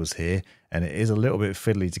of cables here, and it is a little bit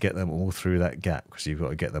fiddly to get them all through that gap because you've got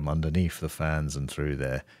to get them underneath the fans and through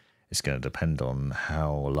there. It's going to depend on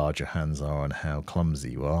how large your hands are and how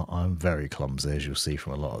clumsy you are. I'm very clumsy, as you'll see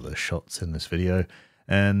from a lot of the shots in this video,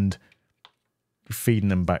 and feeding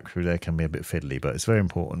them back through there can be a bit fiddly, but it's very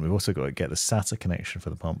important. We've also got to get the SATA connection for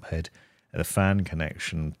the pump head, the fan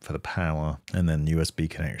connection for the power, and then USB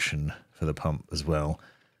connection for the pump as well,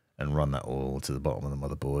 and run that all to the bottom of the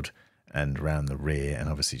motherboard and around the rear, and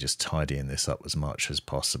obviously just tidying this up as much as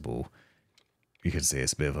possible. You can see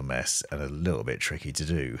it's a bit of a mess and a little bit tricky to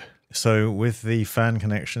do. So with the fan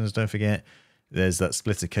connections, don't forget there's that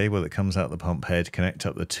splitter cable that comes out the pump head. Connect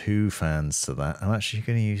up the 2 fans to that. I'm actually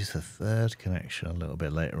going to use the 3rd connection a little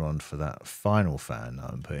bit later on for that final fan that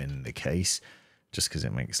I'm putting in the case, just because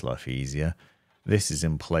it makes life easier. This is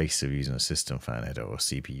in place of using a system fan header or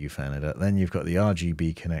CPU fan header. Then you've got the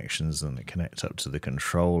RGB connections and they connect up to the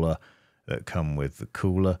controller that come with the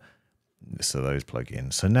cooler. So those plug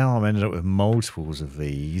in. So now I'm ended up with multiples of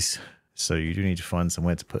these. So you do need to find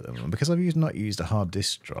somewhere to put them. And because I've not used a hard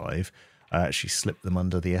disk drive, I actually slipped them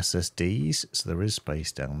under the SSDs. So there is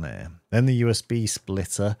space down there. Then the USB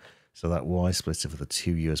splitter. So that Y splitter for the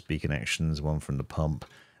 2 USB connections, one from the pump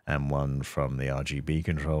and one from the RGB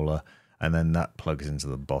controller. And then that plugs into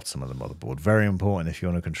the bottom of the motherboard. Very important if you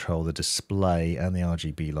want to control the display and the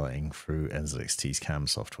RGB lighting through NZXT's CAM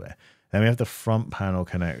software. Then we have the front panel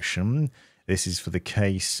connection. This is for the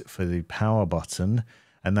case for the power button,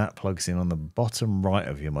 and that plugs in on the bottom right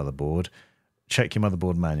of your motherboard. Check your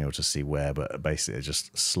motherboard manual to see where, but basically it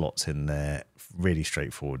just slots in there. Really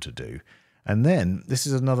straightforward to do. And then this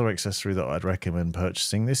is another accessory that I'd recommend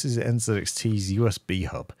purchasing. This is NZXT's USB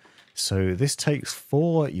hub. So this takes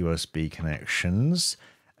 4 USB connections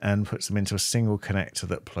and puts them into a single connector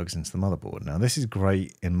that plugs into the motherboard. Now this is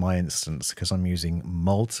great in my instance because I'm using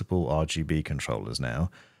multiple RGB controllers now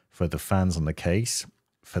for the fans on the case,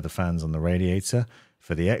 for the fans on the radiator,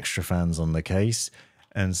 for the extra fans on the case.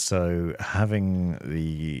 And so having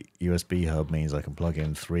the USB hub means I can plug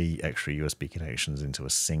in 3 extra USB connections into a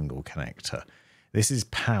single connector. This is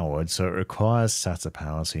powered, so it requires SATA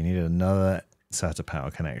power, so you need another SATA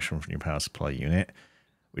power connection from your power supply unit,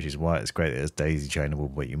 which is why it's great that it's daisy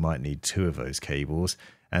chainable, but you might need 2 of those cables.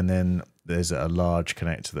 And then there's a large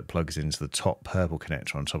connector that plugs into the top purple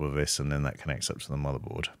connector on top of this, and then that connects up to the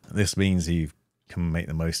motherboard. This means you can make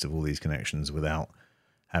the most of all these connections without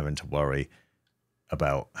having to worry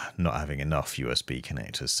about not having enough USB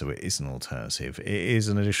connectors, so it is an alternative. It is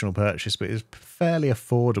an additional purchase, but it's fairly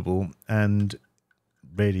affordable and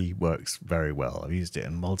really works very well. I've used it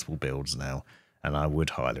in multiple builds now, and I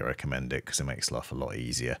would highly recommend it because it makes life a lot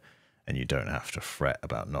easier and you don't have to fret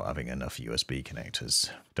about not having enough USB connectors.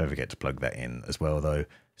 Don't forget to plug that in as well though,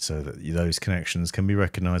 so that those connections can be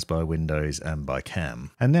recognized by Windows and by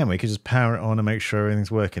CAM. And then we can just power it on and make sure everything's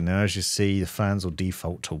working. Now as you see, the fans will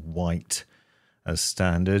default to white as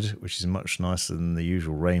standard, which is much nicer than the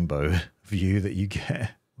usual rainbow view that you get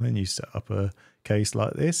when you set up a case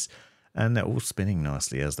like this. And they're all spinning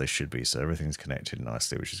nicely as they should be, so everything's connected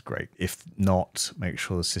nicely, which is great. If not, make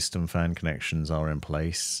sure the system fan connections are in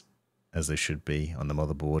place as they should be on the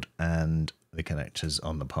motherboard, and the connectors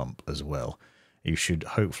on the pump as well. You should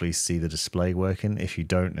hopefully see the display working. If you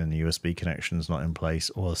don't, then the USB connection's not in place,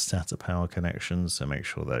 or the SATA power connections, so make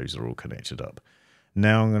sure those are all connected up.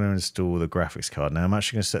 Now I'm going to install the graphics card. Now I'm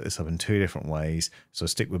actually going to set this up in 2 different ways, so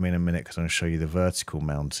stick with me in a minute because I'm going to show you the vertical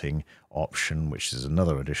mounting option, which is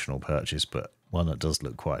another additional purchase, but one that does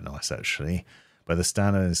look quite nice actually. But the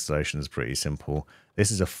standard installation is pretty simple.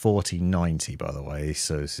 This is a 4090, by the way,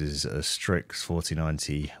 so this is a Strix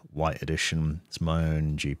 4090 white edition. It's my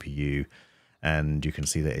own GPU, and you can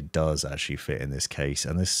see that it does actually fit in this case,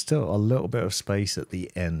 and there's still a little bit of space at the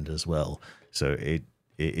end as well, so it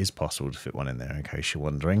is possible to fit one in there in case you're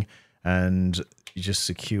wondering. And you just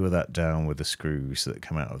secure that down with the screws that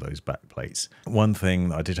come out of those back plates. One thing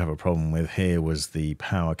that I did have a problem with here was the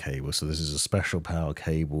power cable. So this is a special power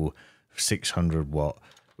cable, 600 watt,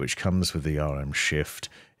 which comes with the RM shift.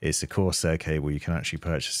 It's a Corsair cable. You can actually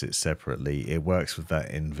purchase it separately. It works with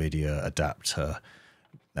that NVIDIA adapter,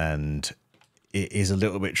 and it is a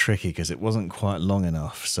little bit tricky because it wasn't quite long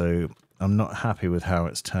enough. So I'm not happy with how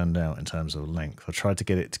it's turned out in terms of length. I tried to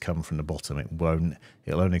get it to come from the bottom. It won't.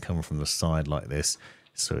 It'll only come from the side like this.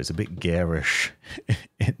 So it's a bit garish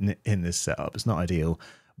in this setup. It's not ideal,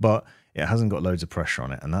 but it hasn't got loads of pressure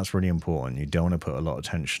on it, and that's really important. You don't want to put a lot of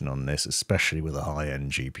tension on this, especially with a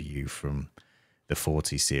high-end GPU from the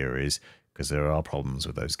 40 series, because there are problems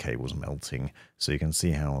with those cables melting. So you can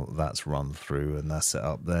see how that's run through, and that's set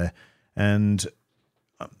up there. And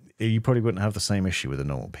you probably wouldn't have the same issue with a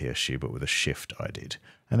normal PSU, but with a shift I did.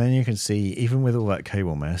 And then you can see, even with all that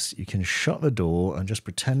cable mess, you can shut the door and just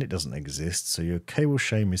pretend it doesn't exist. So your cable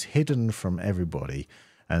shame is hidden from everybody,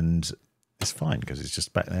 and it's fine because it's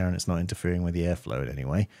just back there and it's not interfering with the airflow in any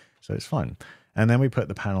way. So it's fine. And then we put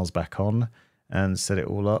the panels back on and set it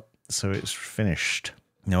all up so it's finished.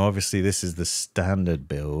 Now, obviously, this is the standard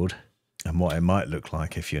build, and what it might look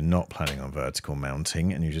like if you're not planning on vertical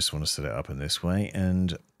mounting and you just want to set it up in this way.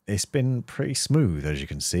 And it's been pretty smooth, as you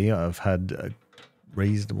can see. I've had a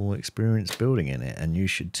reasonable experience building in it, and you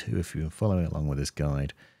should too if you've been following along with this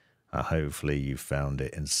guide. Hopefully you've found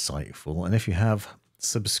it insightful, and if you have,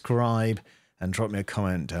 subscribe and drop me a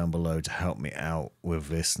comment down below to help me out with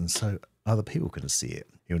this, and so other people can see it.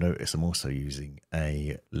 You'll notice I'm also using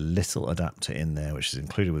a little adapter in there, which is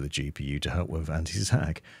included with the GPU to help with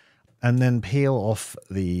anti-sag. And then peel off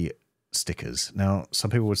the stickers. Now,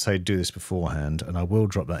 some people would say do this beforehand, and I will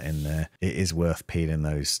drop that in there. It is worth peeling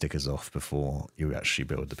those stickers off before you actually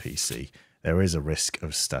build the PC. There is a risk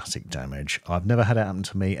of static damage. I've never had it happen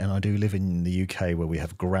to me, and I do live in the UK where we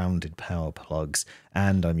have grounded power plugs,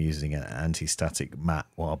 and I'm using an anti-static mat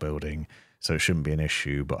while building, so it shouldn't be an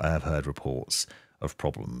issue, but I have heard reports of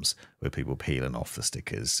problems with people peeling off the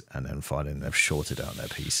stickers and then finding they've shorted out their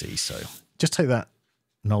PC. So just take that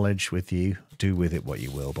knowledge with you, do with it what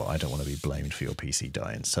you will, but I don't want to be blamed for your PC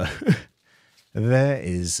dying. So there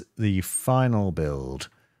is the final build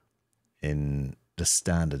in the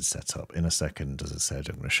standard setup. In a second, as I said,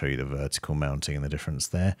 I'm going to show you the vertical mounting and the difference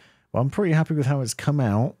there. Well, I'm pretty happy with how it's come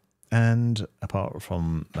out, and apart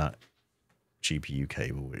from that GPU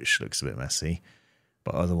cable, which looks a bit messy,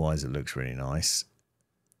 but otherwise it looks really nice.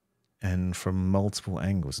 And from multiple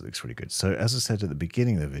angles, it looks really good. So as I said at the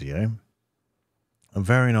beginning of the video, a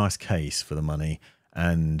very nice case for the money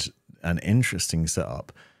and an interesting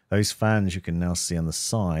setup. Those fans you can now see on the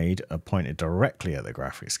side are pointed directly at the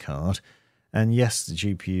graphics card. And yes, the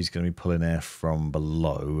GPU is going to be pulling air from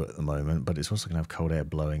below at the moment, but it's also going to have cold air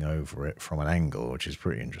blowing over it from an angle, which is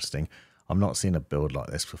pretty interesting. I've not seen a build like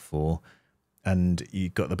this before. And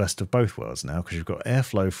you've got the best of both worlds now, because you've got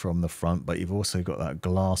airflow from the front, but you've also got that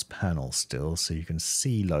glass panel still, so you can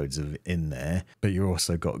see loads of it in there. But you've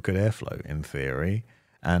also got good airflow in theory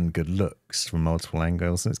and good looks from multiple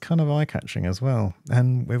angles. And it's kind of eye-catching as well.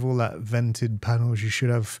 And with all that vented panels, you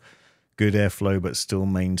should have good airflow, but still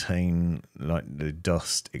maintain like the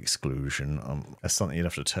dust exclusion. That's something you'd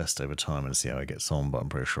have to test over time and see how it gets on, but I'm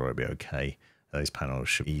pretty sure it'll be okay. Those panels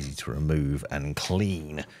should be easy to remove and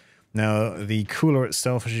clean. Now, the cooler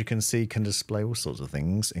itself, as you can see, can display all sorts of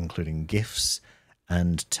things, including GIFs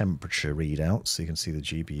and temperature readouts. So you can see the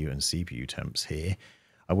GPU and CPU temps here.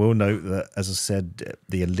 I will note that, as I said,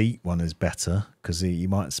 the Elite one is better, because you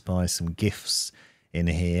might spy some GIFs in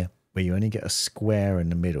here where you only get a square in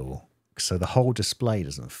the middle. So the whole display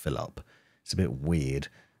doesn't fill up. It's a bit weird.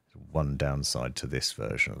 One downside to this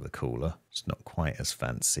version of the cooler. It's not quite as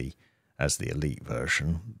fancy as the Elite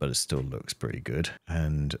version, but it still looks pretty good.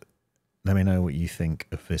 And let me know what you think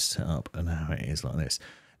of this setup and how it is like this.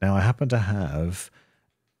 Now, I happen to have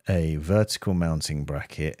a vertical mounting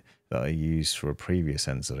bracket that I used for a previous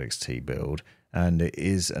NZXT build, and it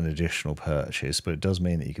is an additional purchase, but it does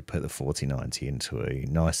mean that you could put the 4090 into a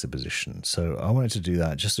nicer position. So I wanted to do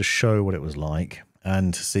that just to show what it was like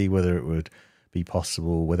and to see whether it would be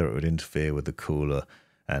possible, whether it would interfere with the cooler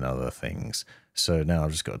and other things. So now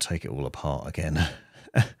I've just got to take it all apart again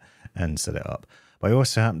and set it up. But I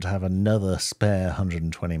also happen to have another spare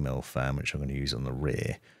 120mm fan, which I'm going to use on the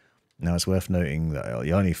rear. Now, it's worth noting that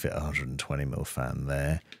you only fit a 120mm fan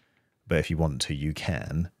there, but if you want to, you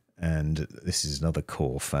can. And this is another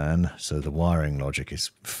core fan, so the wiring logic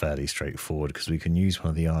is fairly straightforward, because we can use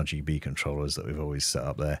one of the RGB controllers that we've always set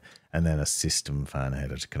up there, and then a system fan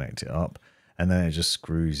header to connect it up. And then it just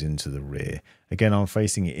screws into the rear. Again, I'm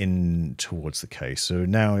facing it in towards the case. So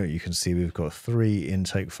now you can see we've got 3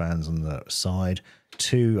 intake fans on the side,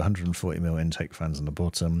 2 140mm intake fans on the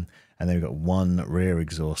bottom, and then we've got 1 rear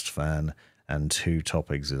exhaust fan and 2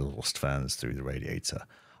 top exhaust fans through the radiator.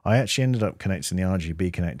 I actually ended up connecting the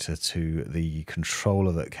RGB connector to the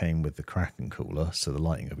controller that came with the Kraken cooler, so the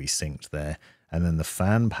lighting will be synced there, and then the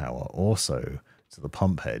fan power also to the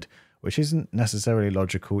pump head, which isn't necessarily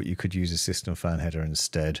logical. You could use a system fan header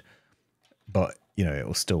instead, but you know, it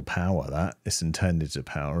will still power that. It's intended to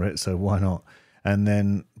power it, so why not? And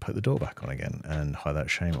then put the door back on again and hide that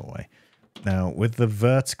shame away. Now, with the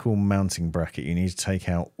vertical mounting bracket, you need to take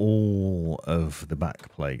out all of the back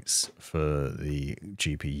plates for the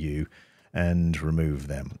GPU and remove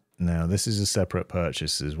them. Now, this is a separate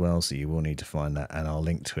purchase as well, so you will need to find that, and I'll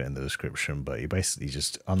link to it in the description. But you basically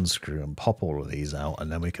just unscrew and pop all of these out,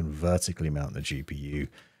 and then we can vertically mount the GPU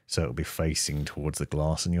so it'll be facing towards the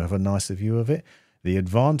glass and you have a nicer view of it. The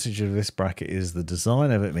advantage of this bracket is the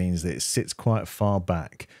design of it means that it sits quite far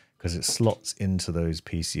back, because it slots into those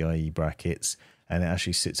PCIe brackets and it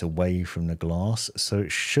actually sits away from the glass, so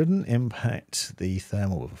it shouldn't impact the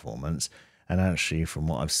thermal performance. And actually, from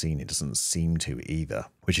what I've seen, it doesn't seem to either,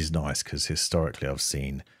 which is nice, because historically I've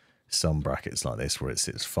seen some brackets like this where it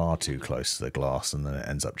sits far too close to the glass and then it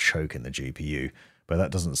ends up choking the GPU. But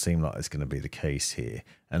that doesn't seem like it's going to be the case here.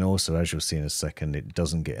 And also, as you'll see in a second, it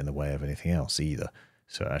doesn't get in the way of anything else either.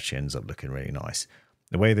 So it actually ends up looking really nice.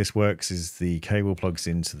 The way this works is the cable plugs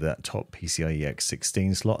into that top PCIe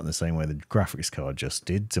X16 slot in the same way the graphics card just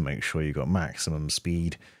did, to make sure you got maximum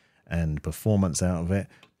speed and performance out of it.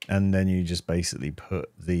 And then you just basically put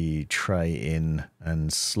the tray in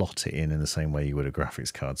and slot it in the same way you would a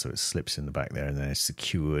graphics card, so it slips in the back there and then it's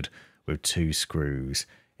secured with 2 screws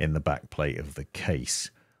in the back plate of the case.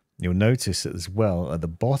 You'll notice as well at the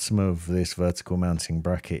bottom of this vertical mounting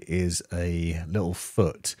bracket is a little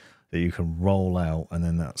foot that you can roll out, and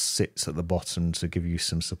then that sits at the bottom to give you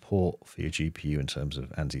some support for your GPU in terms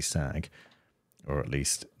of anti-sag, or at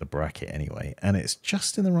least the bracket anyway. And it's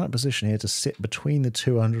just in the right position here to sit between the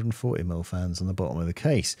 240mm fans on the bottom of the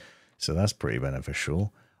case. So that's pretty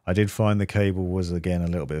beneficial. I did find the cable was, again, a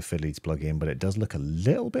little bit fiddly to plug in, but it does look a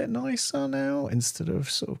little bit nicer now instead of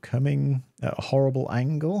sort of coming at a horrible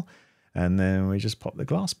angle. And then we just pop the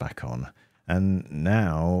glass back on. And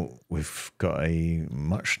now we've got a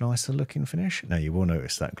much nicer looking finish. Now you will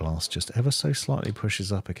notice that glass just ever so slightly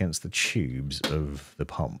pushes up against the tubes of the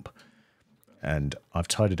pump. And I've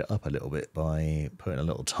tidied it up a little bit by putting a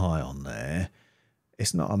little tie on there.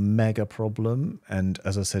 It's not a mega problem, and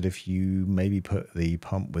as I said, if you maybe put the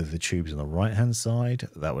pump with the tubes on the right hand side,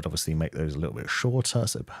 that would obviously make those a little bit shorter,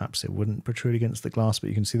 so perhaps it wouldn't protrude against the glass. But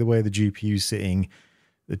you can see the way the GPU is sitting,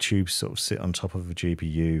 the tubes sort of sit on top of the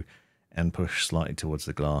GPU and push slightly towards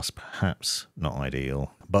the glass. Perhaps not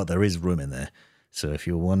ideal, but there is room in there. So if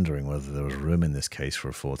you're wondering whether there was room in this case for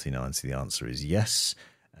a 4090, the answer is yes.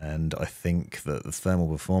 And I think that the thermal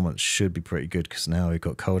performance should be pretty good, because now we've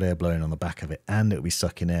got cold air blowing on the back of it, and it'll be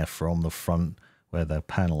sucking air from the front where the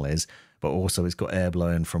panel is, but also it's got air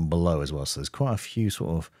blowing from below as well. So there's quite a few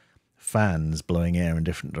sort of fans blowing air in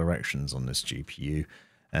different directions on this GPU.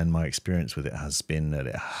 And my experience with it has been that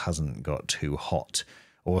it hasn't got too hot.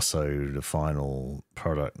 Also, the final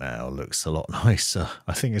product now looks a lot nicer.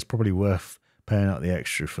 I think it's probably worth paying out the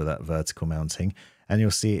extra for that vertical mounting. And you'll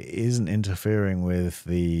see it isn't interfering with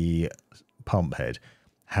the pump head.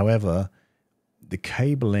 However, the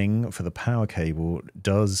cabling for the power cable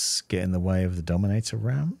does get in the way of the Dominator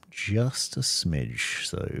RAM just a smidge.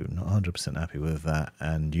 So not 100% happy with that,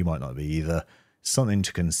 and you might not be either. Something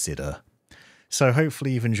to consider. So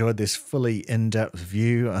hopefully you've enjoyed this fully in-depth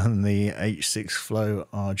view on the H6 Flow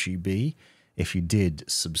RGB. If you did,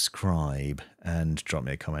 subscribe and drop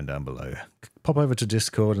me a comment down below. Pop over to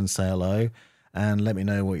Discord and say hello, and let me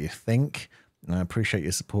know what you think. And I appreciate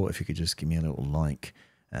your support. If you could just give me a little like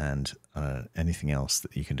and anything else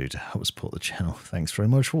that you can do to help support the channel. Thanks very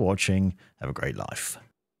much for watching. Have a great life.